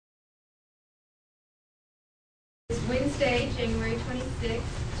Wednesday, January 26,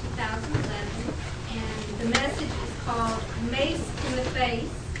 2011, and the message is called Mace in the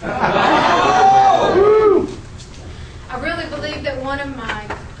Face. I really believe that one of my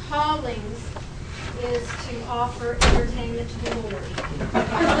callings is to offer entertainment to the Lord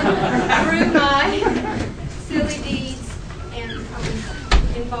through my silly deeds, and I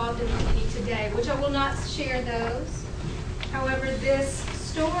was involved in many today, which I will not share those. However, this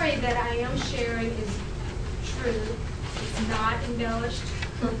story that I am sharing is true. It's not embellished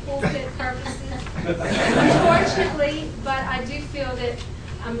for pulpit purposes, unfortunately, but I do feel that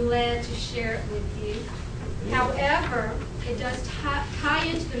I'm led to share it with you. However, it does tie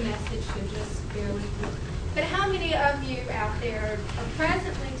into the message, so just bear with me. But how many of you out there are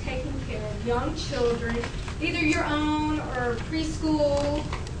presently taking care of young children, either your own or preschool?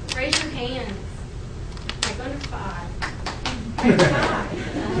 Raise your hands. Like under 5. Under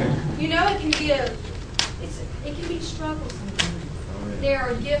 5. You know, it can be a struggle sometimes. They are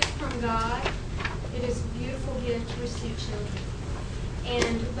a gift from God. It is a beautiful gift to receive children.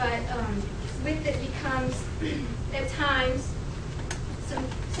 But with it becomes, at times, some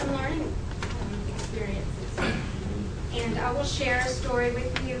learning experiences. And I will share a story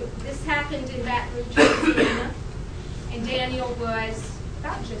with you. This happened in Baton Rouge, Louisiana, and Daniel was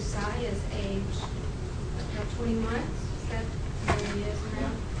about Josiah's age, about 20 months. Is that where he is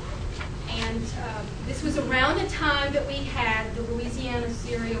around? And this was around the time that we had the Louisiana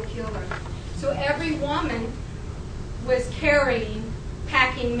serial killer. So every woman was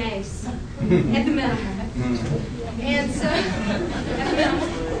packing Mace at the minimum. And so, at the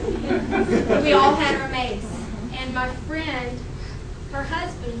minimum, we all had our Mace. And my friend, her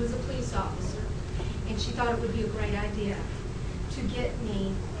husband was a police officer, and she thought it would be a great idea to get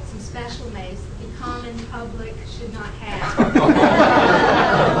me some special Mace that the common public should not have. The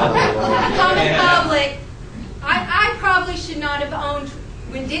common public, I probably should not have owned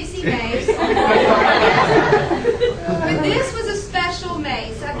Winn-Dixie Mace. But this was a special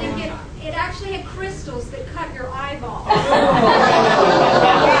Mace. I think it actually had crystals that cut your eyeball.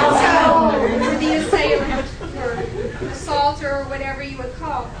 So, for the assailant, or assaulter, or whatever you would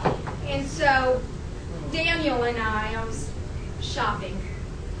call it. And so, Daniel and I was shopping.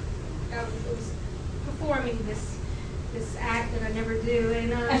 I was performing this act that I never do,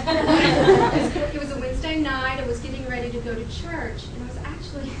 and it was a Wednesday night. I was getting ready to go to church, and it was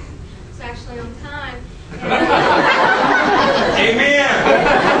actually on time. Amen.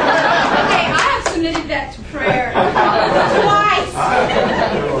 Okay, I have submitted that to prayer twice.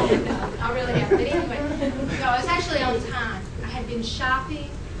 I really have, but anyway, no, it was actually on time. I had been shopping.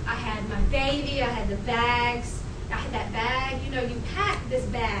 I had my baby. I had the bags. I had that bag. You know, you pack this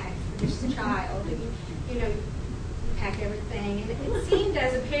bag for this child, and you know, you pack everything. And it seemed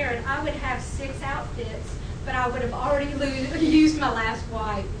as a parent, I would have 6 outfits, but I would have already used my last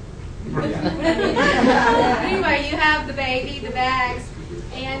wipe. Anyway, you have the baby, the bags,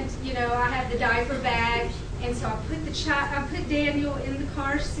 and you know, I have the diaper bag. And so I put Daniel in the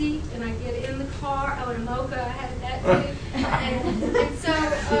car seat, and I get in the car. Oh, and a mocha, I had that too. And so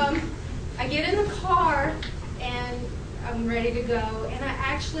I get in the car, and I'm ready to go. And I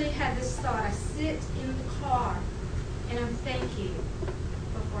actually had this thought. I sit in the car, and I'm thinking,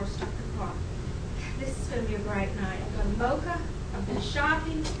 before I start the car, this is going to be a bright night. I've got a mocha, I've been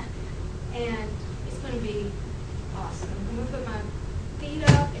shopping, and it's going to be awesome. I'm going to put my feet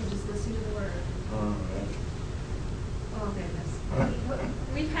up and just listen to the Word. Oh, goodness.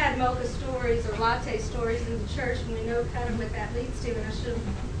 We've had mocha stories or latte stories in the church, and we know kind of what that leads to, and I should have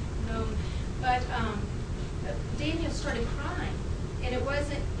known. But Daniel started crying. And it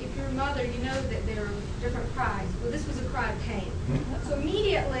wasn't, if you're a mother, you know that there are different cries. Well, this was a cry of pain. So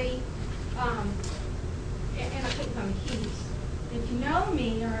immediately, and I couldn't find my keys. If you know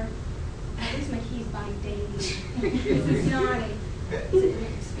me, or I lose my keys by daily. This is not it's an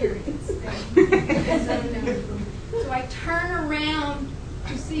experience thing. So I turn around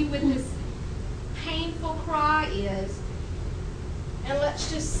to see what this painful cry is. And let's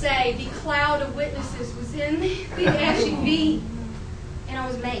just say the cloud of witnesses was in the SUV, and I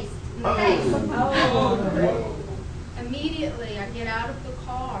was maced in the face. Immediately, I get out of the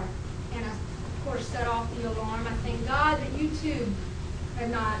car, and I, of course, set off the alarm. I thank God that YouTube had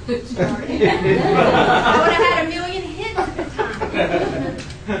not started. I would have had 1 million hits at the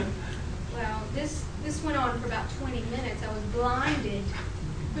time. Well, this went on for about 20 minutes. I was blinded,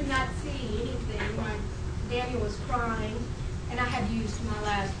 could not see anything. My Daniel was crying. And I had used my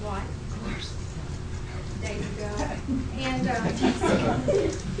last wipe, of course, days ago. And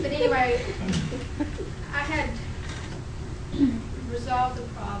but anyway, I had resolved the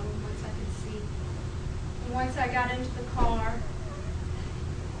problem once I could see. And once I got into the car,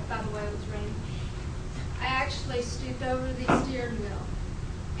 by the way, it was raining, I actually stooped over the steering wheel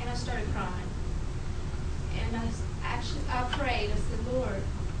and I started crying. And I prayed. I said, Lord,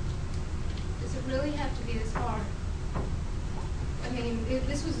 does it really have to be this hard? I mean,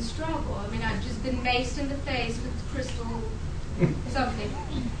 this was a struggle. I mean, I'd just been maced in the face with crystal something.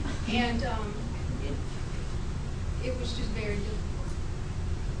 And it was just very difficult.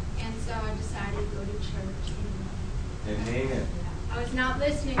 And so I decided to go to church anyway. Amen. I was not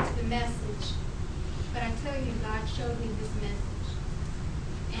listening to the message, but I tell you, God showed me this message.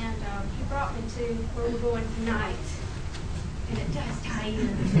 And He brought me to where we're going tonight. And it does tie in.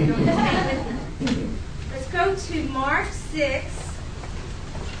 You know, stay with me. Let's go to Mark 6.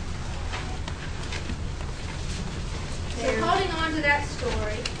 So holding on to that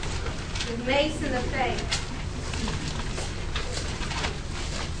story with Mace and the faith.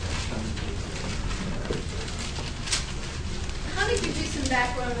 How many give you some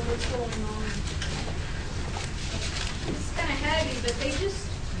background of what's going on? It's kind of heavy, but they just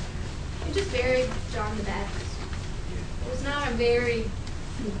buried John the Baptist. It was not a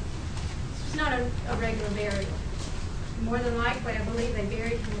regular burial. More than likely, I believe they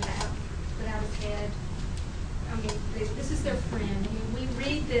buried him without his head. I mean, this is their friend. I mean, we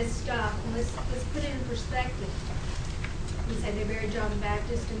read this stuff, and let's put it in perspective. We say they buried John the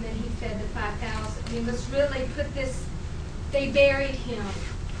Baptist, and then he fed the 5,000. I mean, let's really put this. They buried him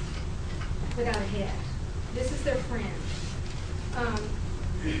without a head. This is their friend.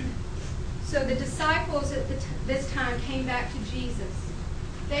 So the disciples at this time came back to Jesus.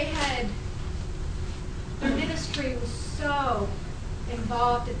 Their ministry was so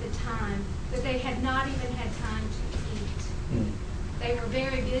involved at the time that they had not even had time to eat. They were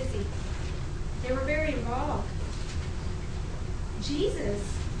very busy. They were very involved. Jesus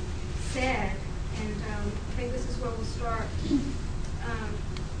said, and I think this is where we'll start.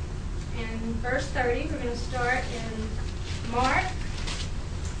 In verse 30, we're going to start in Mark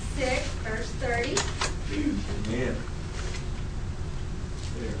 6, verse 30. Amen.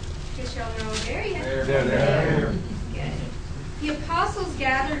 Just y'all know there you There. Good. The apostles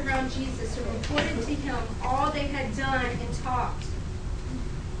gathered around Jesus and reported to him all they had done and taught.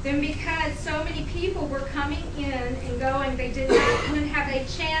 Then because so many people were coming in and going, they did not even have a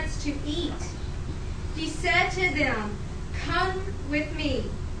chance to eat. He said to them, "Come with me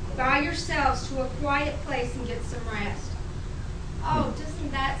by yourselves to a quiet place and get some rest." Oh,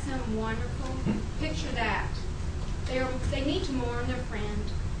 doesn't that sound wonderful? Picture that. They need to mourn their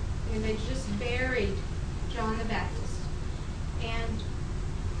friend. And they just buried John the Baptist. And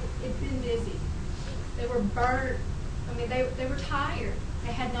it'd been busy. They were burnt. I mean, they were tired.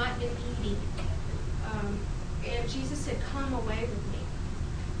 They had not been eating. And Jesus said, "Come away with me."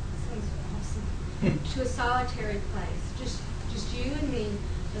 Sounds awesome. To a solitary place. Just you and me.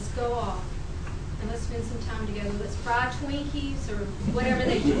 Let's go off. And let's spend some time together. Let's fry Twinkies or whatever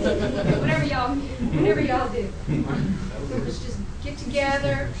they do. whatever y'all do. Let's just get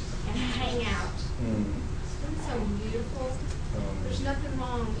together and hang out. Isn't it so beautiful? There's nothing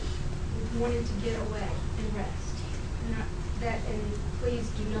wrong with wanting to get away and rest. And please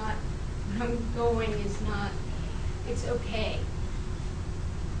do not, where I'm going is not, it's okay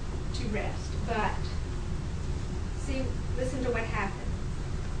to rest. But, see, listen to what happened.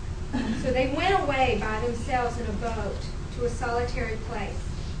 So they went away by themselves in a boat to a solitary place.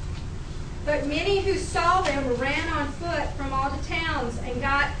 But many who saw them ran on foot from all the towns and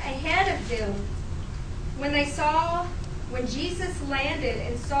got ahead of them. When Jesus landed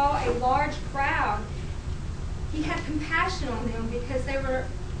and saw a large crowd, he had compassion on them because they were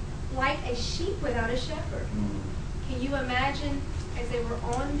like a sheep without a shepherd. Can you imagine as they were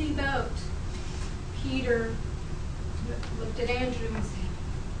on the boat, Peter looked at Andrew and said,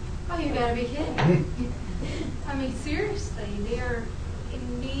 "Oh, you gotta be kidding." I mean, seriously, they're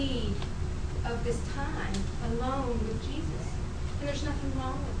in need of this time alone with Jesus. And there's nothing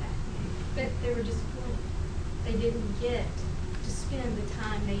wrong with that. But they were disappointed. They didn't get to spend the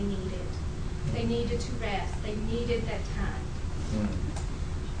time they needed. They needed to rest. They needed that time.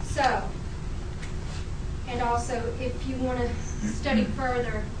 So, and also, if you want to study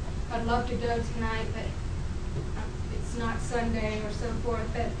further, I'd love to go tonight, but it's not Sunday or so forth.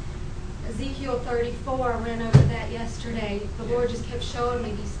 But Ezekiel 34, I ran over that yesterday. The Lord just kept showing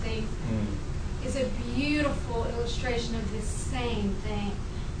me these things. It's a beautiful illustration of this same thing,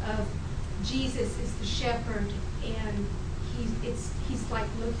 of Jesus is the shepherd, and he's like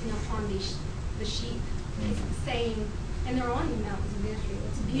looking upon the sheep. It's the same, and they're on the mountains of Israel.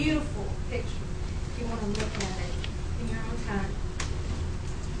 It's a beautiful picture if you want to look at it in your own time.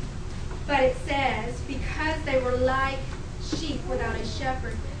 But it says, because they were like sheep without a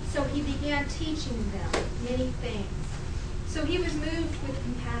shepherd, so he began teaching them many things. So he was moved with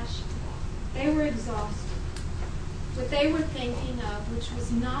compassion. They were exhausted. What they were thinking of, which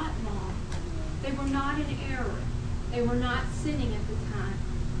was not wrong, they were not in error. They were not sinning at the time,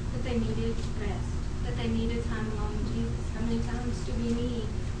 that they needed rest, that they needed time alone with Jesus. How many times do we need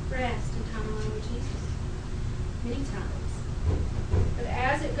rest and time alone with Jesus? Many times. But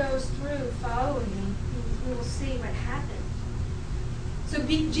as it goes through following, we will see what happened. So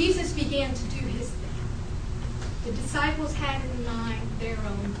Jesus began to do his thing. The disciples had in mind their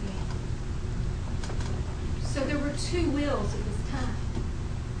own thing. So there were two wills at this time.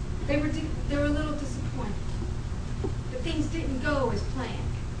 They were a little disappointed. But things didn't go as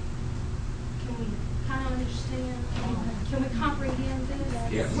planned. Can we kind of understand? Can we comprehend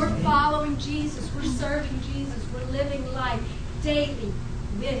this? Yes. We're following Jesus. We're serving Jesus. We're living life daily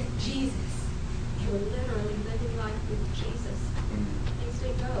with Jesus. You're literally living life with Jesus. Things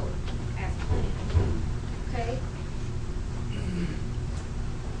didn't go as planned. Okay?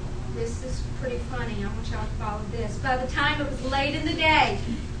 This is pretty funny. I want y'all to follow this. By the time it was late in the day,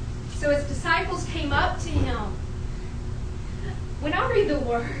 so his disciples came up to him. When I read the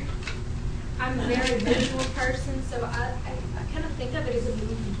word, I'm a very visual person, so I kind of think of it as a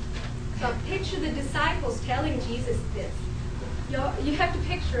movie. So I picture the disciples telling Jesus this. You have to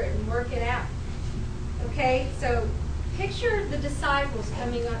picture it and work it out. Okay? So picture the disciples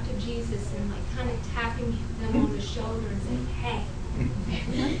coming up to Jesus and like kind of tapping them on the shoulder and saying, hey,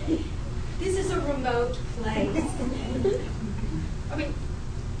 this is a remote place. I mean,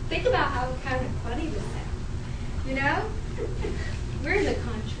 think about how kind of funny this sounds. You know? We're in the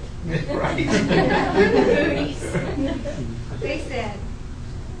country. Right. We're in the boonies. They said,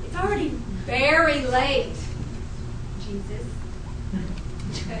 it's already very late, Jesus.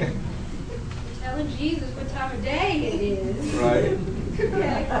 Okay. We're telling Jesus what time of day it is. Right.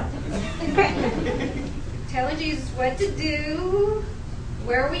 Okay. Telling Jesus what to do,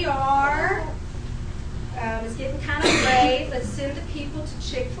 where we are. It's getting kind of late. Let's send the people to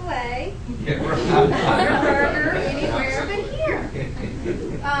Chick-fil-A, Burger, anywhere but here.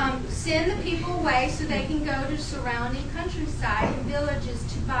 Send the people away so they can go to surrounding countryside and villages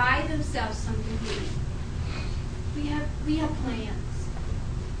to buy themselves something to eat. We have plans.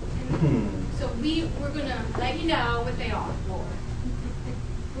 And so we're going to let you know what they are, Lord.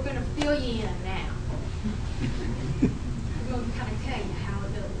 We're going to fill you in now. I'm going to kind of tell you how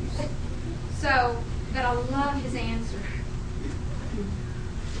it goes. So, but I love his answer.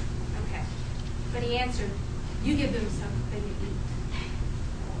 Okay. But he answered, you give them something to eat.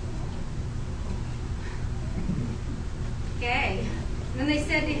 Okay. And then they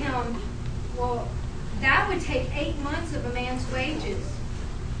said to him, well, that would take 8 months of a man's wages.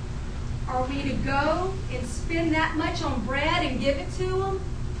 Are we to go and spend that much on bread and give it to them?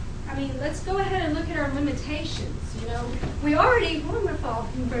 I mean, let's go ahead and look at our limitations. You know, we already, I'm going to fall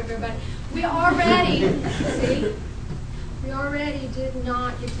for everybody. We already did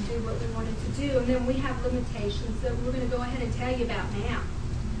not get to do what we wanted to do, and then we have limitations that we're going to go ahead and tell you about now.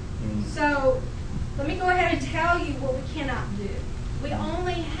 So, let me go ahead and tell you what we cannot do. We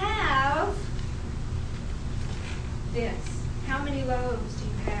only have this. How many loaves do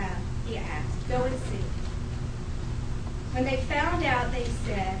you have? He asked. Go and see. When they found out, they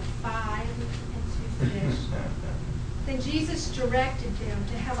said, 5 and 2 fish. Then Jesus directed them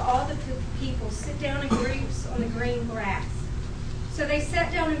to have all the people sit down in groups on the green grass. So they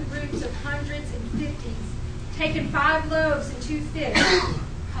sat down in groups of hundreds and fifties, taking 5 loaves and 2 fish.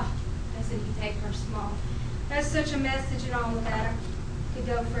 I said, you take her small. That's such a message and all of that. I could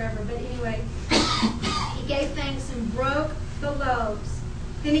go forever. But anyway, he gave thanks and broke the loaves.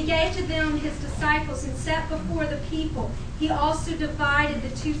 Then he gave to them his disciples and set before the people. He also divided the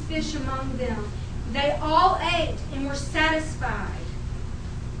 2 fish among them. They all ate and were satisfied.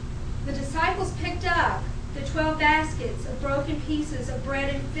 The disciples picked up the 12 baskets of broken pieces of bread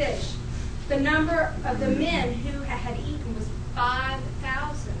and fish. The number of the men who had eaten was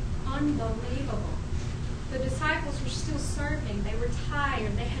 5,000. Unbelievable. The disciples were still serving. They were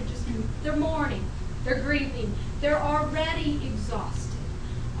tired. They had just been, they're mourning. They're grieving. They're already exhausted.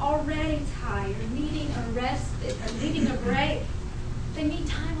 Already tired, needing a rest, needing a break. They need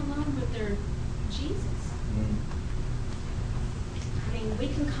time alone with their Jesus. I mean, we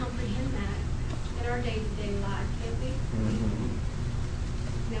can comprehend that in our day-to-day life, can't we?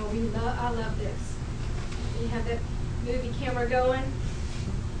 Now, I love this. You have that movie camera going,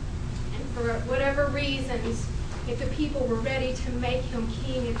 and for whatever reasons, if the people were ready to make him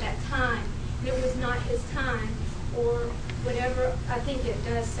king at that time, and it was not his time, or whatever. I think it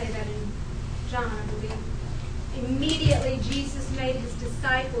does say that in John, I believe. Immediately, Jesus made his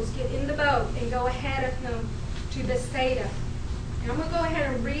disciples get in the boat and go ahead of him to Bethsaida. And I'm going to go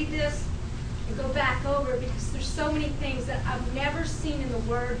ahead and read this and go back over it because there's so many things that I've never seen in the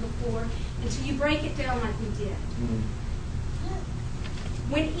Word before until you break it down like we did.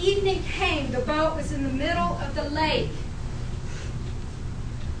 When evening came, the boat was in the middle of the lake.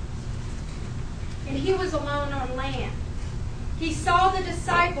 And he was alone on land. He saw the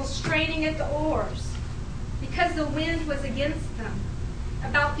disciples straining at the oars because the wind was against them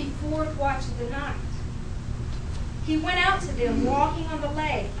about the fourth watch of the night. He went out to them walking on the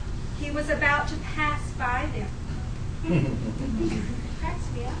lake. He was about to pass by them.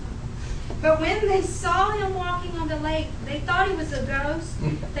 Cracks me up. But when they saw him walking on the lake, they thought he was a ghost.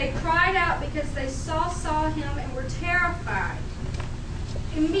 They cried out because they saw him and were terrified.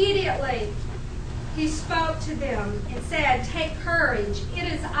 Immediately, he spoke to them and said, "Take courage,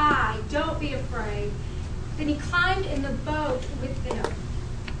 it is I, don't be afraid." Then he climbed in the boat with them.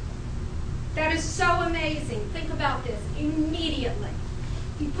 That is so amazing. Think about this. Immediately,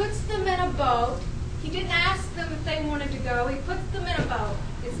 he puts them in a boat. He didn't ask them if they wanted to go. He puts them in a boat.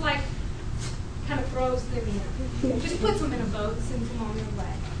 It's like, kind of throws them in. Just puts them in a boat and sends them on their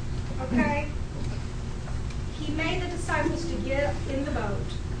way. Okay? He made the disciples to get in the boat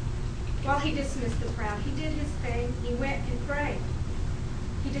while he dismissed the crowd. He did his thing. He went and prayed.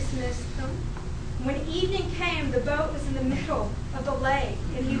 He dismissed them. When evening came, the boat was in the middle of the lake,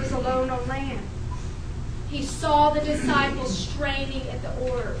 and he was alone on land. He saw the disciples straining at the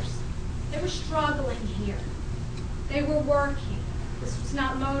oars. They were struggling here. They were working. This was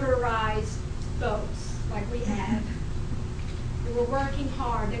not motorized boats like we have. They were working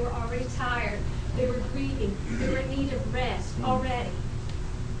hard. They were already tired. They were grieving. They were in need of rest already.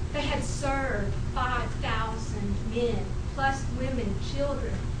 They had served 5,000 men, plus women,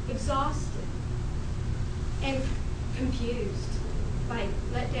 children, exhausted and confused, like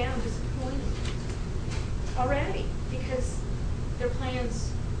let down, disappointed already because their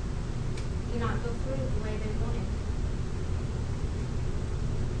plans did not go through the way they wanted.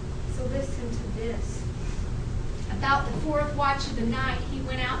 So listen to this. About the fourth watch of the night, he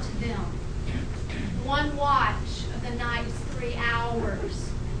went out to them. One watch of the night is 3 hours.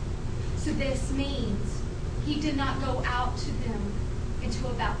 So this means he did not go out to them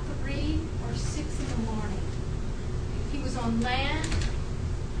until about 3 or 6 in the morning. He was on land.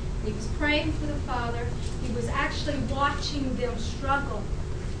 He was praying for the Father. He was actually watching them struggle.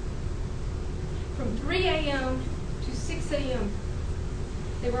 From 3 a.m. to 6 a.m.,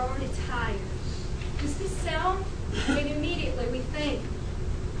 they were already tired. Does this sound? I mean, immediately we think,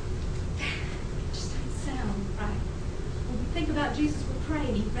 it just doesn't sound right. When we think about Jesus, we pray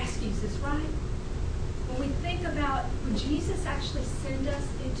and he rescues us, right? When we think about, would Jesus actually send us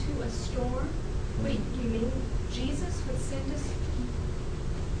into a storm? What do you mean? Jesus would send us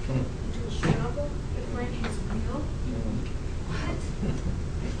into a struggle if we're in his will? What?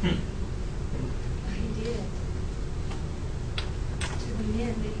 He did. To the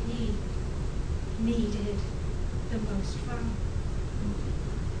men that he needed the most from.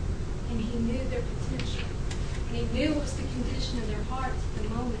 And he knew their potential. And he knew what was the condition of their hearts at the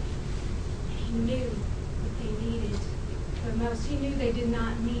moment. And he knew what they needed the most. He knew they did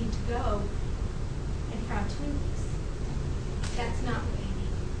not need to go and fry Twinkies. That's not what they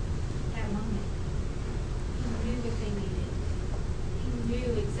needed at that moment. He knew what they needed. He knew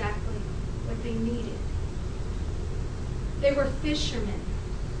exactly what they needed. They were fishermen.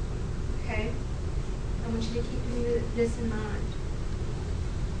 Okay? I want you to keep this in mind.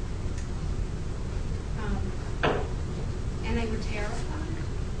 And they were terrified.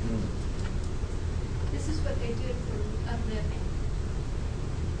 This is what they did for a living.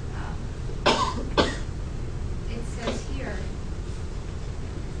 It says here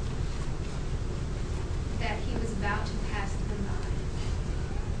that he was about to pass them by.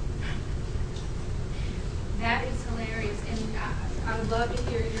 That is hilarious, and I would love to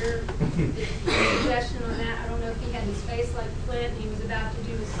hear your suggestion on that. I don't know if he had his face like flint and he was about to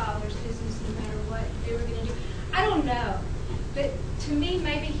do his Father's business no matter what they were going to do. I don't know. But to me,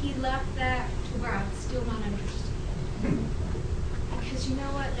 maybe he left that to where I still not understand. Because you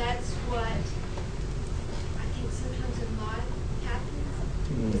know what? That's what I think sometimes in life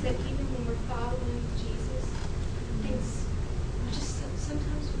happens. Is that even when we're following Jesus, things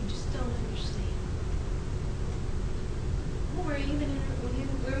sometimes we just don't understand.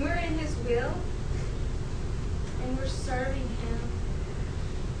 When we're in his will and we're serving him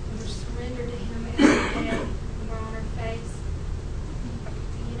and we're surrendered to him every day and we're on our face,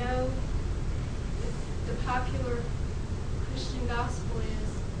 you know, the popular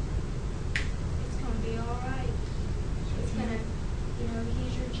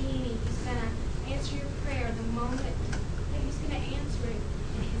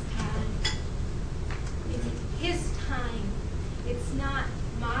not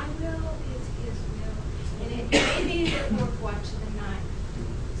my will, it's His will. And it may be that worth watching tonight.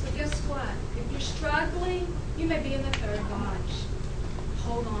 So guess what? If you're struggling, you may be in the third watch.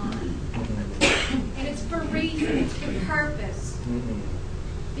 Hold on. And it's for reason, it's for purpose.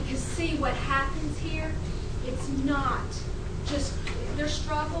 Because see, what happens here, it's not just, their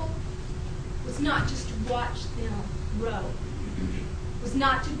struggle was not just to watch them row. Was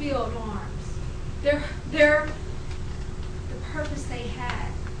not to build arms. The purpose they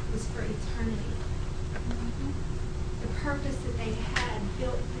had was for eternity. The purpose that they had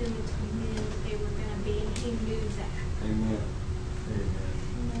built them into the men that they were going to be, and He knew that. Amen.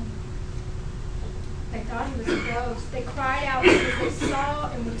 They thought He was a ghost. They cried out because they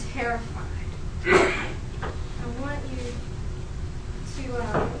saw and were terrified. I want you to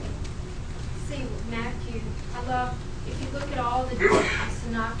see Matthew. I love, if you look at all the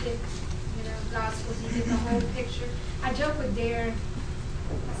synoptic, Gospels, you get the whole picture. I joke with Darren.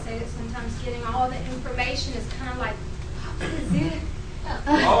 I say that sometimes getting all the information is kind of like, what is it?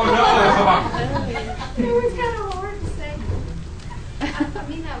 Oh, no. It's kind of hard to say. I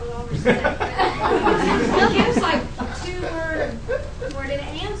mean that with all respect. He gives like two-worded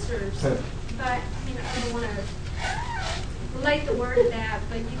answers. But, I don't want to relate the word to that,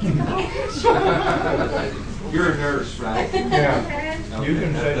 but you get the whole picture. You're a nurse, right? Yeah. Okay. You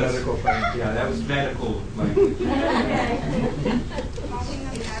can say medical things. Yeah, that was medical language. Okay.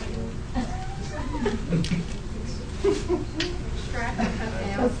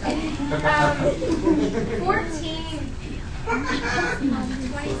 Okay, I'll stop. 14,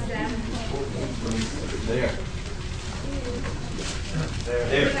 27. There.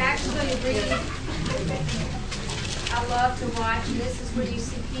 You actually read, I love to watch, and this is where you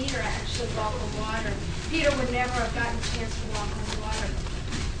see Peter actually walk on water. Peter would never have gotten a chance to walk on water.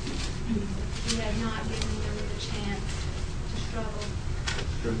 He had not given them the chance to struggle.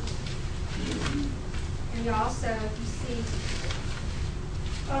 True. And you also, you see,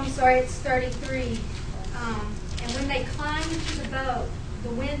 it's 33. And when they climbed into the boat, the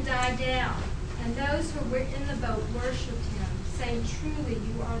wind died down, and those who were in the boat worshipped Him, saying, "Truly,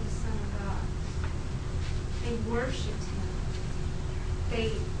 you are the Son of God." They worshipped Him.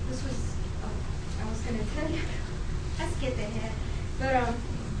 I was going to tell you, I skipped ahead, but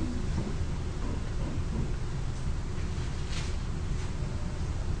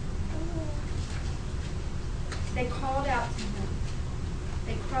they called out to Him.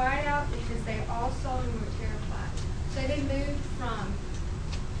 They cried out because they all saw and were terrified. So they moved from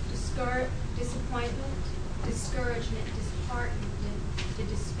disappointment, discouragement, disheartenment, to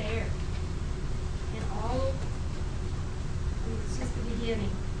despair. And it's just the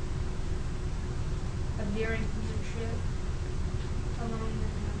beginning of veering from the trip alone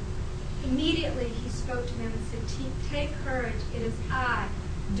with Him. Immediately He spoke to them and said, "Take courage, it is I.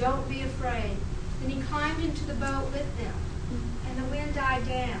 Don't be afraid." Then He climbed into the boat with them, and the wind died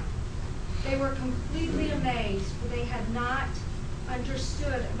down. They were completely amazed, for they had not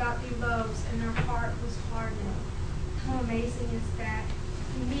understood about the loaves, and their heart was hardened. How amazing is that?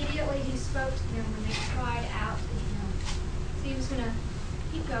 Immediately He spoke to them when they cried out to Him. So He was going to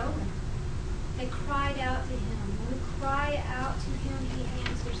keep going. They cried out to Him. When we cry out to Him, He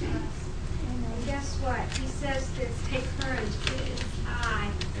answers us. And guess what? He says this, "Take courage, it is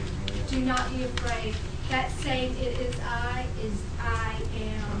I. Do not be afraid." That saying, "it is I," is I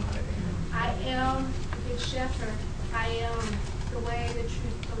am. I am the good shepherd. I am the way, the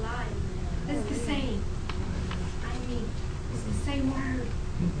truth, the life. It's the same. It's the same word.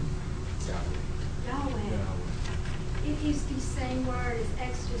 Yahweh. It is the same word as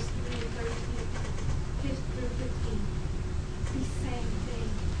Exodus 3:13 through 15. It's the same thing.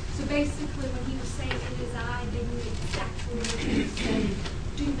 So basically, when He was saying, "it is I," they knew exactly what He was saying.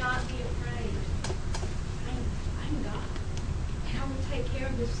 Do not be afraid. I'm God. And I will take care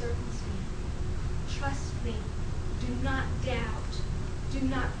of this circumstance. Trust me. Do not doubt. Do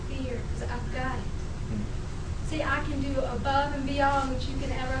not fear, because I've got it. See, I can do above and beyond what you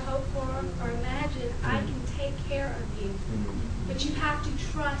can ever hope for or imagine. I can take care of you. But you have to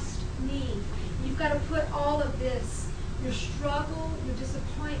trust me. You've got to put all of this, your struggle, your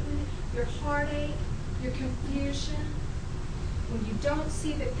disappointment, your heartache, your confusion, when you don't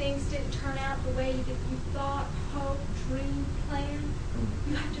see that things didn't turn out the way that you thought, hoped, dreamed, planned,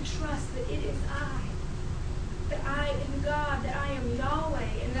 you have to trust that it is I. That I am God, that I am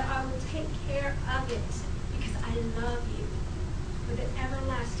Yahweh, and that I will take care of it because I love you with an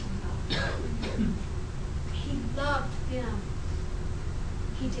everlasting love. He loved them.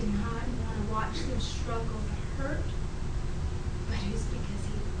 He did not want to watch them struggle to hurt, but it was because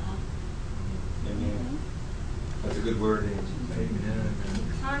He loved them. Amen. That's a good word, Angie. Amen. He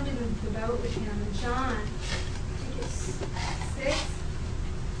climbed into the boat with him. And John, I think it's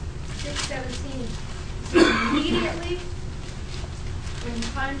 6:17. Immediately, when he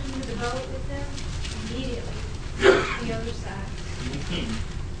climbed into the boat with them, immediately, the other side.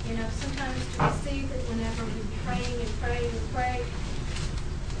 You know, sometimes we see that whenever we're praying and praying and praying,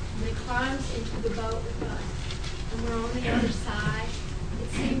 and he climbs into the boat with us, and we're on the other side. It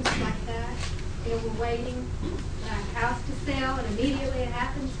seems like that. You know, we're waiting for our house to sell, and immediately it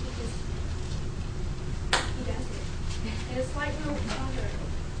happens because he does it. And it's like no wonder.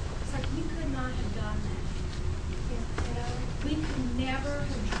 It's like we could not have done that. You know, we could never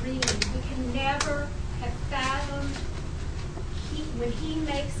have dreamed. We could never have fathomed. When he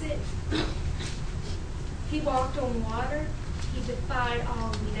makes it, he walked on water. He defied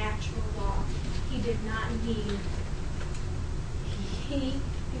all natural law. He did not need. He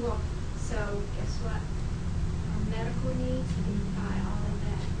walked. So guess what? Our medical needs, he can defy all of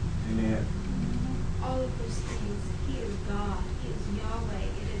that. Amen. All of those things. He is God. He is Yahweh.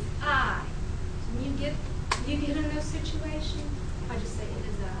 It is I. So when you get in those situations, I just say, it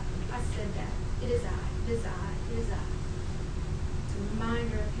is I. I said that. It is I. It is I. It is I. It's a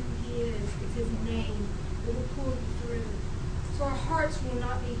reminder of who he is. It's his name. It will pull you through. So our hearts will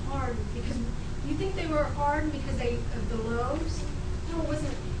not be hardened. Because you think they were hardened because of the loaves? No, it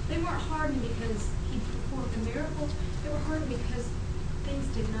wasn't. They weren't hardened because he performed a miracle. They were hardened because things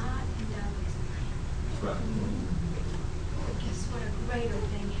did not end up as planned. That's right. But guess what? A greater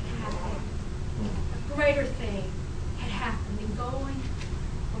thing had happened. A greater thing had happened in going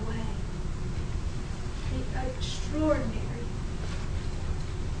away. Extraordinary.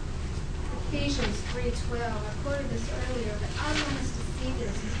 Ephesians 3:12. I quoted this earlier, but I want us to see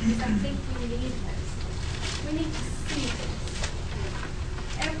this because I think we need this. We need to see this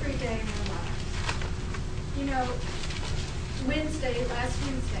every day in our lives. You know, last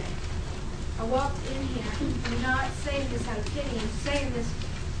Wednesday, I walked in here. I'm not saying this out of pity. I'm saying this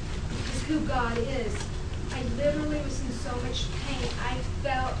because who God is. I literally was in so much pain. I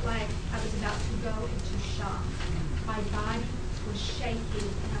felt like I was about to go into shock. My body was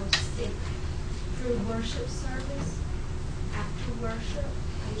shaking and I was sick. Through worship service, after worship,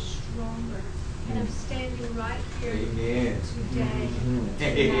 I was stronger. And I'm standing right here Amen. today.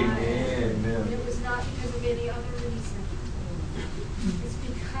 Amen. And it was not because of any other reason. It's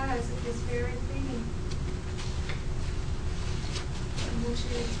because of this very thing. I want you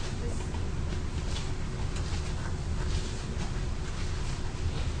to listen.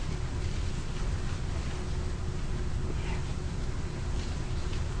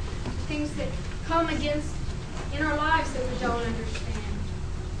 Things that come against in our lives that we don't understand.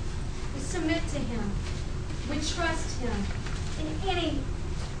 We submit to him. We trust him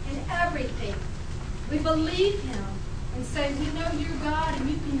in everything. We believe him and say, we know you're God and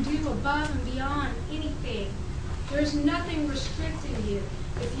you can do above and beyond anything. There's nothing restricting you.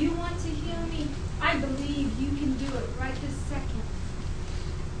 If you want to heal me, I believe you can do it right this second.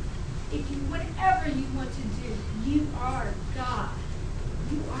 If you, whatever you want to do, you are God.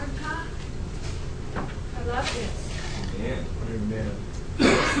 You are God. I love this. Amen. Amen.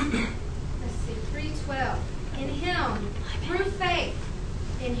 Let's see, 3:12. In him, through faith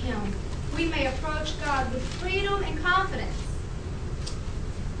in him, we may approach God with freedom and confidence.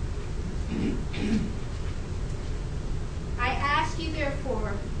 I ask you,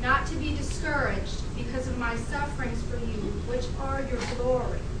 therefore, not to be discouraged because of my sufferings for you, which are your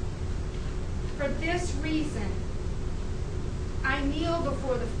glory. For this reason, I kneel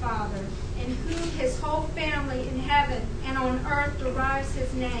before the Father, in whom his whole family in heaven and on earth derives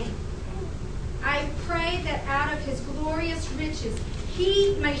his name. I pray that out of his glorious riches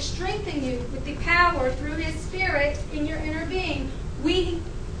he may strengthen you with the power through his Spirit in your inner being. We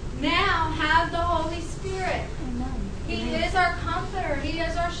now have the Holy Spirit. Amen. He is our comforter. He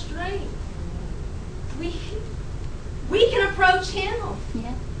is our strength. We can approach him.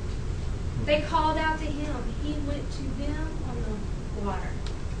 Yeah. They called out to him. He went to them on the water.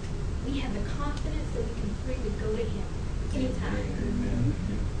 We have the confidence that we can freely go to him anytime. Amen.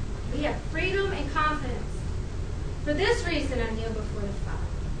 We have freedom and confidence. For this reason I kneel before the Father.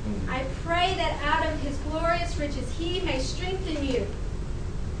 I pray that out of his glorious riches he may strengthen you.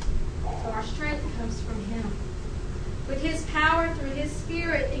 So our strength comes from him. With his power through his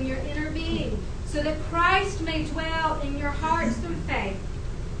Spirit in your inner being, so that Christ may dwell in your hearts through faith.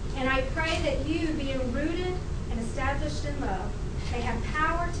 And I pray that you, being rooted and established in love, may have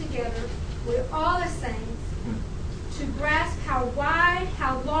power together with all the saints to grasp how wide,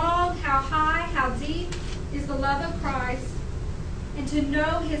 how long, how high, how deep is the love of Christ, and to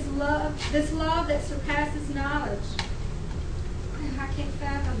know his love, this love that surpasses knowledge,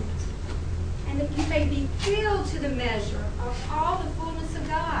 and that you may be filled to the measure of all the fullness of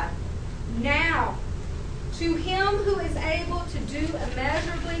God. Now, to him who is able to do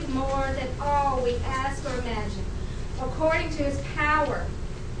immeasurably more than all we ask or imagine, according to his power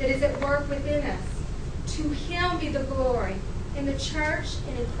that is at work within us, to him be the glory in the church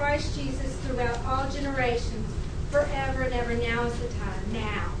and in Christ Jesus throughout all generations, forever and ever. Now is the time.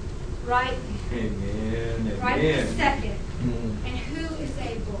 Now. Right now. Amen. Right Amen. this second. And who is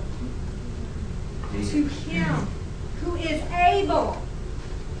able? To him who is able.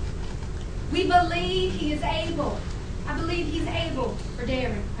 We believe he is able. I believe he's able for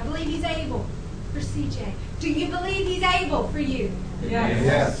Darren. I believe he's able for CJ. Do you believe he's able for you?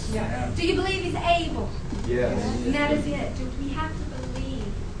 Yes. Yes. Do you believe he's able? Yes. And that is it. Do we have to believe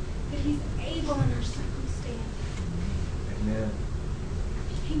that he's able in our circumstance? Amen.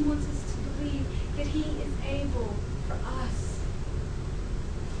 He wants us to believe that he is able for us,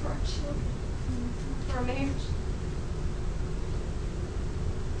 for our children, for our marriage,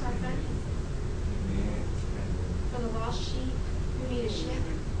 for our finances, Amen. for the lost sheep who need a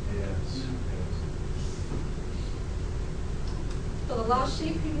shepherd, Yes. for the lost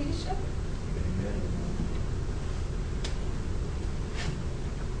sheep who need a shepherd. Amen.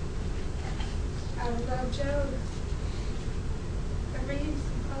 I love Job. I read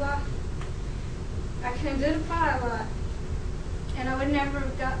a lot. I can identify a lot. And I would never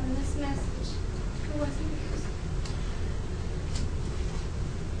have gotten this message if it wasn't because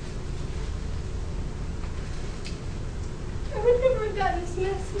I would never have gotten this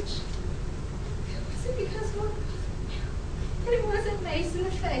message if it wasn't because of what and it wasn't Mace in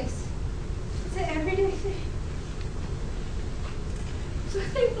the face. It's an everyday thing. So I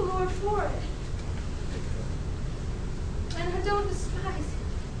thank the Lord for it. And I don't despise him.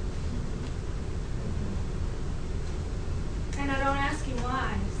 And I don't ask him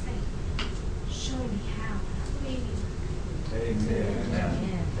why. I say, show me how. I believe you.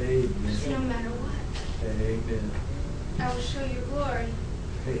 Amen. Because no Amen. matter what, Amen. I will show your glory.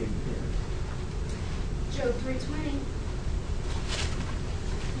 Amen. Job 3:20.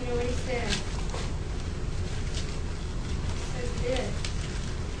 You know what he says? He says this.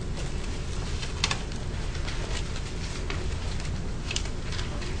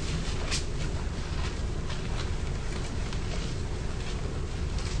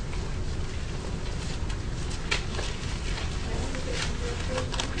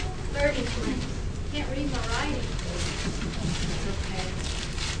 Can't read my writing.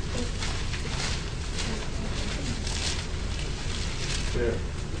 There.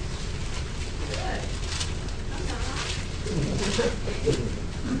 Good. I'm not.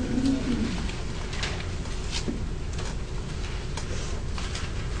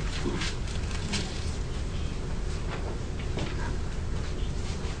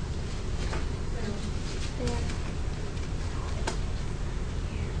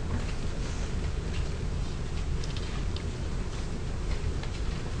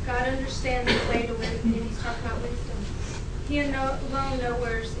 God understands the way to wisdom, and he's talking about wisdom. He alone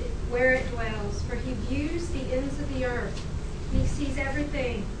knows where it dwells, for he views the ends of the earth, and he sees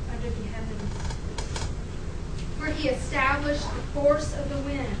everything under the heavens. For he established the force of the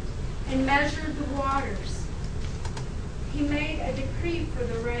wind and measured the waters. He made a decree for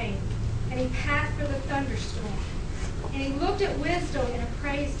the rain, and he passed for the thunderstorm. And he looked at wisdom and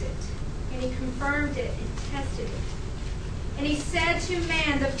appraised it, and he confirmed it and tested it. And he said to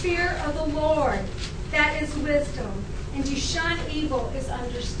man, the fear of the Lord, that is wisdom, and to shun evil is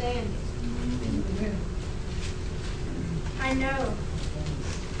understanding. I know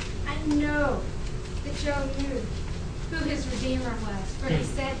that Job knew who his Redeemer was, for he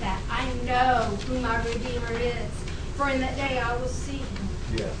said that. I know who my Redeemer is, for in that day I will see him.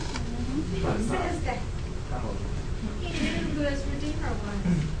 Yes. He says that. He knew who his Redeemer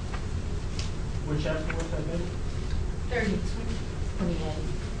was. Which chapter was that, baby? 30. 28.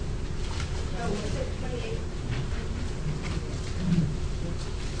 Oh, was it 28?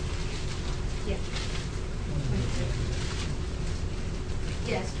 Yeah.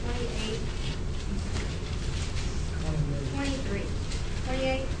 Yes, 28. 23.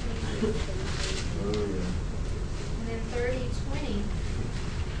 28, 23. Oh, yeah. And then 30, 20.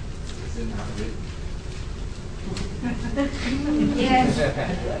 It's in how it Yes.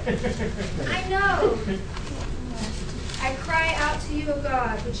 I know. I cry out to you, O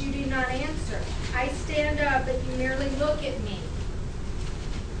God, but you do not answer. I stand up, but you merely look at me.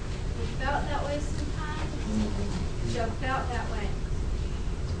 You felt that way sometimes? Job felt that way.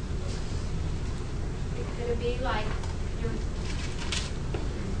 Could it be like you're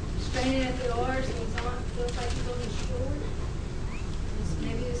straining at the oars and feels like he's on the shore? It's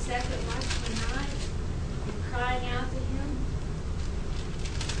maybe the second life when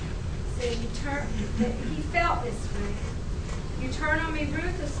he felt this way. You turn on me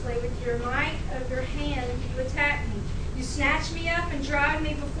ruthlessly with your might of your hand. You attack me. You snatch me up and drive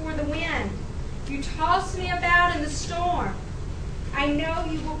me before the wind. You toss me about in the storm. I know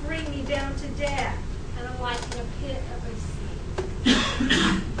you will bring me down to death, and I'm like in a pit of a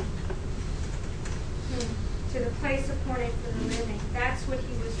sea. To the place appointed for the living. That's what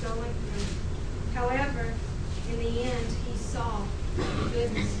he was going through. However, in the end, he saw the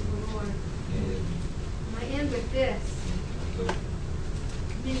goodness of the Lord. I end with this.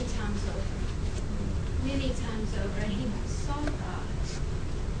 Many times over, he saw God.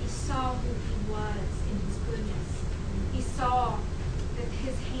 He saw who he was in his goodness. He saw that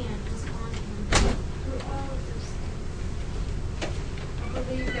his hand was on him through all of those things. I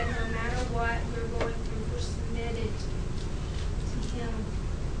believe that no matter what we're going through, we're submitted to him.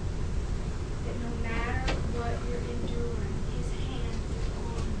 That no matter what you're enduring, his hand is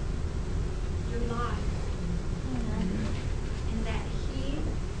on your life. And that he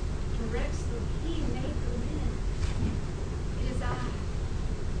directs he made the wind. It is I.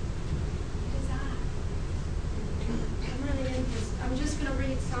 It is I. I'm really in this. I'm just going to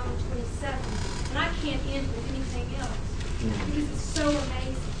read Psalm 27. And I can't end with anything else. Because it's so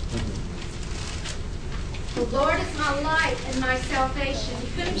amazing. The Lord is my light and my salvation.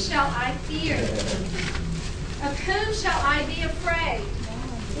 Whom shall I fear? Of whom shall I be afraid?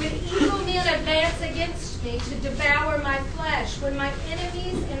 When evil men advance against me to devour my flesh, when my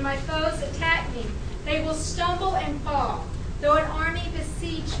enemies and my foes attack me, they will stumble and fall. Though an army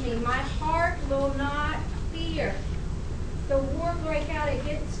besiege me, my heart will not fear. The war break out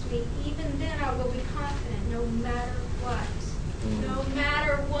against me, even then I will be confident, no matter what. No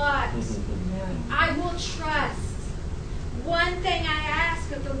matter what. I will trust. One thing I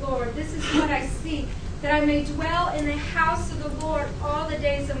ask of the Lord, this is what I seek, that I may dwell in the house of the Lord all the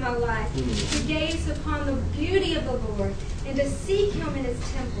days of my life, to gaze upon the beauty of the Lord, and to seek him in his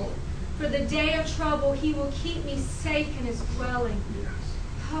temple. For the day of trouble, he will keep me safe in his dwelling.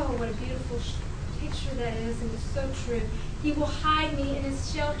 Oh, what a beautiful picture that is, and it's so true. He will hide me in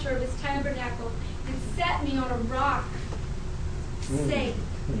his shelter of his tabernacle and set me on a rock. Safe.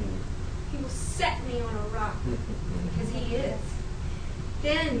 He will set me on a rock, because he is.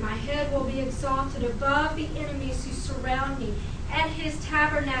 Then my head will be exalted above the enemies who surround me. At his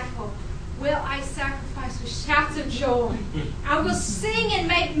tabernacle will I sacrifice with shouts of joy. I will sing and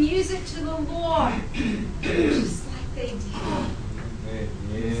make music to the Lord, just like they did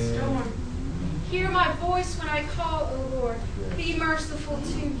in the storm. Hear my voice when I call, O Lord. Be merciful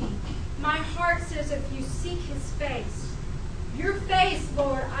to me. My heart says, if you seek his face. Your face,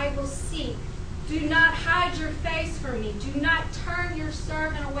 Lord, I will seek. Do not hide your face from me. Do not turn your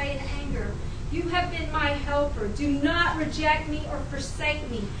servant away in anger. You have been my helper. Do not reject me or forsake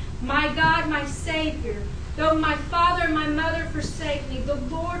me. My God, my Savior. Though my father and my mother forsake me, the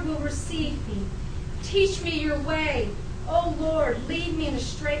Lord will receive me. Teach me your way. O Lord, lead me in a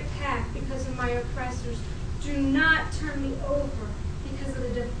straight path because of my oppressors. Do not turn me over because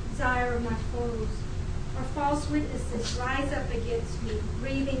of the desire of my foes. Or false witnesses rise up against me,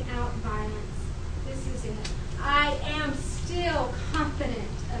 breathing out violence. This is it. I am still confident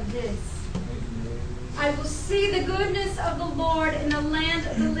of this. I will see the goodness of the Lord in the land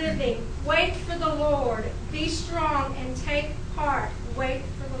of the living. Wait for the Lord. Be strong and take heart. Wait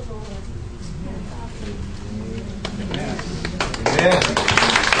for the Lord. Amen.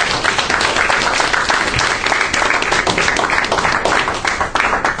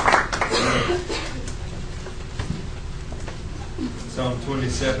 Psalm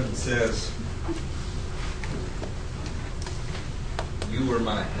 27 says, you were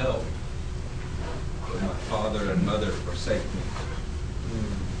my help when my father and mother forsake me.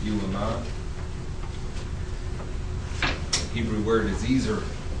 You am I. The Hebrew word is ezer.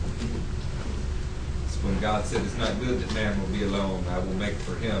 It's when God said it's not good that man will be alone. I will make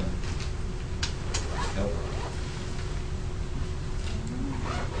for him help.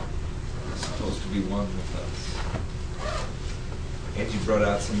 He's supposed to be one with us. Angie brought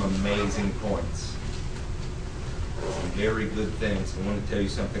out some amazing points. Some very good things. I want to tell you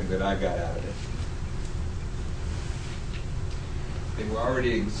something that I got out of it. They were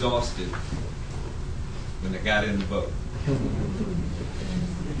already exhausted when they got in the boat.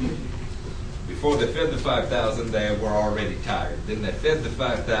 Before they fed the 5,000, they were already tired. Then they fed the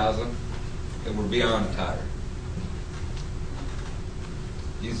 5,000, they were beyond tired.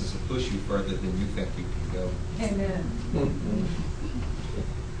 Jesus will push you further than you think you can go. Amen.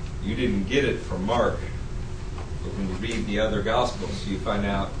 You didn't get it from Mark, but when you read the other Gospels, you find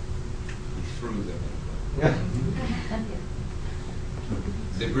out he threw them in the boat.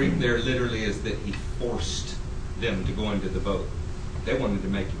 The Greek there literally is that he forced them to go into the boat. They wanted to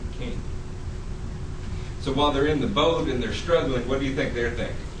make him king. So while they're in the boat and they're struggling, what do you think they're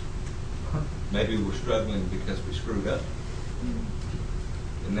thinking? Maybe we're struggling because we screwed up.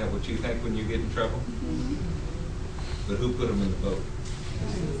 Isn't that what you think when you get in trouble? But who put them in the boat?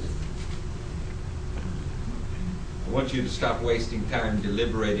 I want you to stop wasting time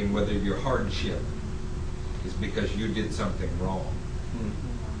deliberating whether your hardship is because you did something wrong. And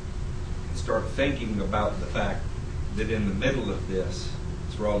start thinking about the fact that in the middle of this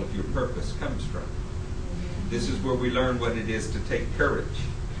is where all of your purpose comes from. This is where we learn what it is to take courage.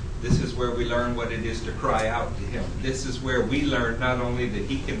 This is where we learn what it is to cry out to Him. This is where we learn not only that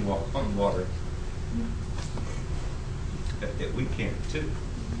He can walk on water, but that we can too.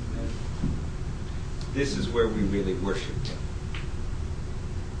 This is where we really worship Him.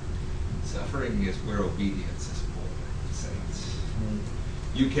 Suffering is where obedience is born, saints.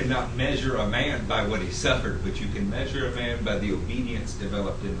 You cannot measure a man by what he suffered, but you can measure a man by the obedience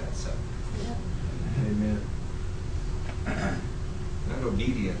developed in that suffering. Amen. Not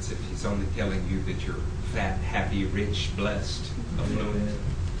obedience if he's only telling you that you're fat, happy, rich, blessed, affluent.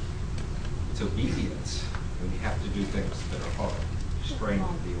 It's obedience when you have to do things that are hard,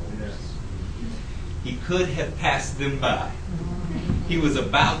 straining the orders. He could have passed them by. He was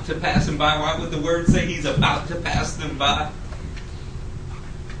about to pass them by. Why would the word say he's about to pass them by?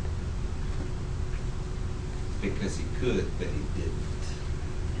 Because he could, but he didn't.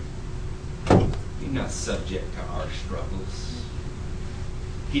 He's not subject to our struggles.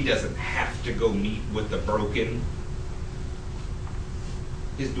 He doesn't have to go meet with the broken.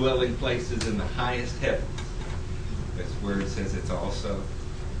 His dwelling place is in the highest heavens. That's where it says it's also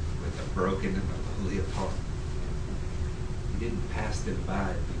with the broken and the lowly of heart. He didn't pass them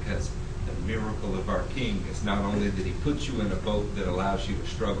by because the miracle of our King is not only that He puts you in a boat that allows you to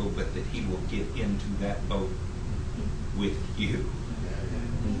struggle, but that He will get into that boat with you.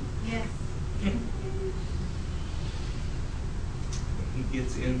 Yes. When He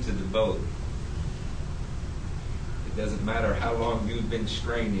gets into the boat, it doesn't matter how long you've been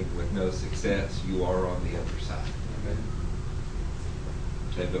straining with no success, you are on the other side.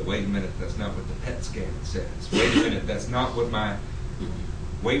 Say, but wait a minute, that's not what the PET scan says. Wait a minute, that's not what my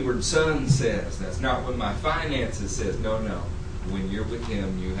wayward son says. That's not what my finances says. No. When you're with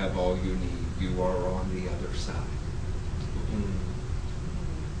Him, you have all you need. You are on the other side.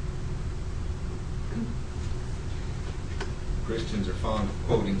 Christians are fond of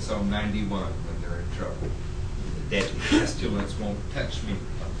quoting Psalm 91 when they're in trouble. The deadly pestilence won't touch me.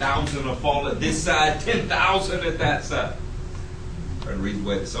 1,000 will fall at this side, 10,000 at that side. And read the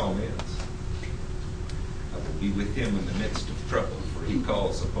way the psalm ends. I will be with Him in the midst of trouble, for He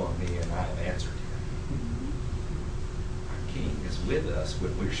calls upon me and I have answered Him. Our King is with us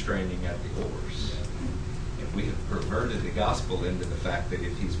when we're straining at the oars. And we have perverted the gospel into the fact that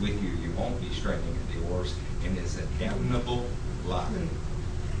if He's with you, you won't be straining at the oars, and it's a damnable lie.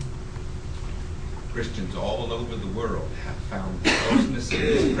 Christians all over the world have found the closeness of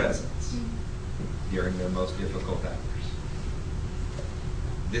His presence during their most difficult hours.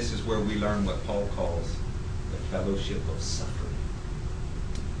 This is where we learn what Paul calls the fellowship of suffering.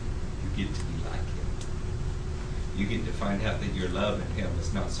 You get to be like Him. You get to find out that your love in Him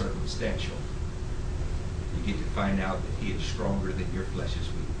is not circumstantial. You get to find out that He is stronger than your flesh's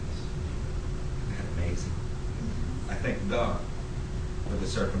weakness. Isn't that amazing? I thank God for the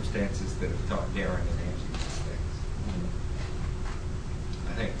circumstances that have taught Darren and Angie these things.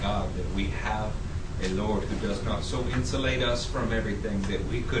 I thank God that we have a Lord who does not so insulate us from everything that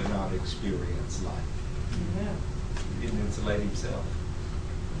we could not experience life. Yeah. He didn't insulate Himself.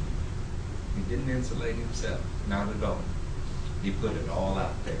 He didn't insulate Himself. Not at all. He put it all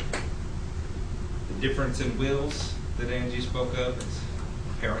out there. The difference in wills that Angie spoke of is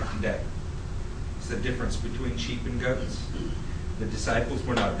apparent today. It's the difference between sheep and goats. The disciples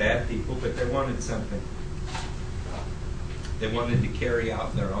were not bad people, but they wanted something. They wanted to carry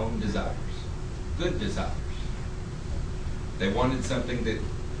out their own desires. Good desires. They wanted something that,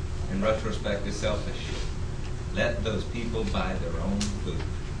 in retrospect, is selfish. Let those people buy their own food.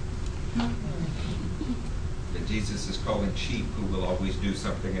 That Jesus is calling sheep who will always do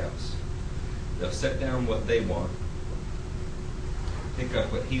something else. They'll set down what they want, pick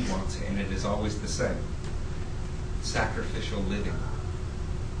up what He wants, and it is always the same. Sacrificial living.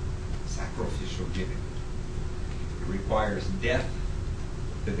 Sacrificial giving. It requires death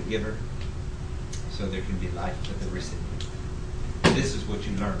to the giver, so there can be life to the recipient. This is what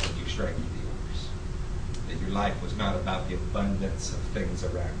you learn when you strike the oars. That your life was not about the abundance of things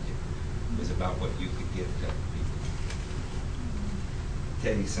around you. It was about what you could give to other people.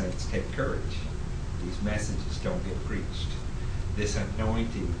 tell you, saints, take courage. These messages don't get preached. This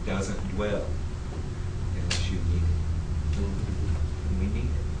anointing doesn't dwell unless you need it. And we need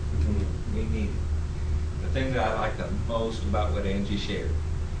it. We need it. The thing that I like the most about what Angie shared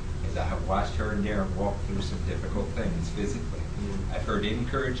is I have watched her and Darren walk through some difficult things physically. I've heard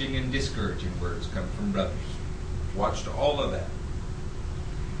encouraging and discouraging words come from brothers. Watched all of that.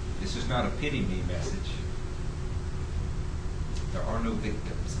 This is not a pity me message. There are no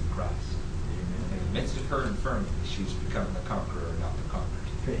victims in Christ. In the midst of her infirmity, she's become the conqueror, not the conquered.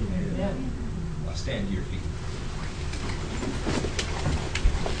 Amen. Now stand to your feet.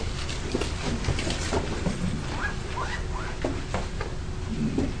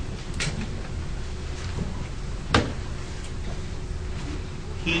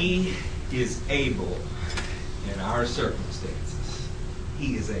 He is able in our circumstances.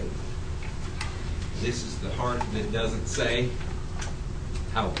 He is able. This is the heart that doesn't say,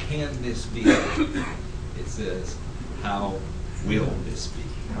 how can this be? It says, how will this be?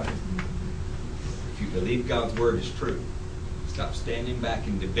 If you believe God's word is true, stop standing back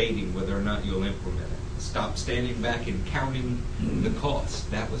and debating whether or not you'll implement it. Stop standing back and counting the cost.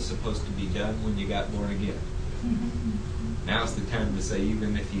 That was supposed to be done when you got born again. Now's the time to say,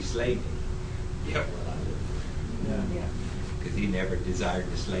 even if he slayed me, yet will I live. Yeah. Because he never desired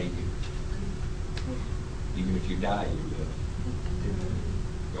to slay you. Even if you die, you live.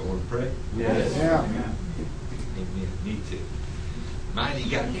 Y'all want to pray? Yes. Yeah. Amen. Me too. Mighty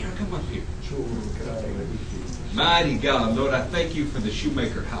God, Darren, come up here. Mighty God, Lord, I thank you for the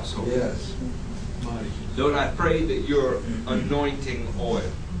Shoemaker household. Yes. Lord, I pray that your anointing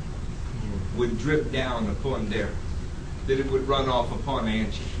oil would drip down upon Darren, that it would run off upon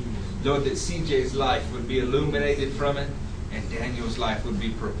Angie. Lord, that CJ's life would be illuminated from it, and Daniel's life would be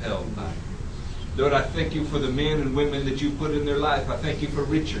propelled by it. Lord, I thank you for the men and women that you put in their life. I thank you for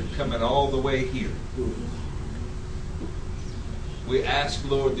Richard coming all the way here. We ask,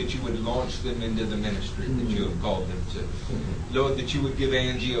 Lord, that you would launch them into the ministry that you have called them to. Lord, that you would give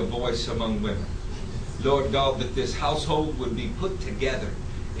Angie a voice among women. Lord God, that this household would be put together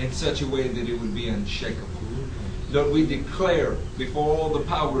in such a way that it would be unshakable. Lord, we declare before all the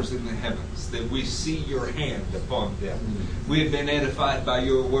powers in the heavens that we see your hand upon them. We have been edified by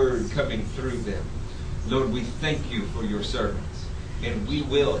your word coming through them. Lord, we thank you for your servants, and we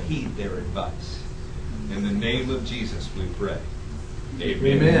will heed their advice. In the name of Jesus we pray.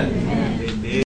 Amen. Amen. Amen.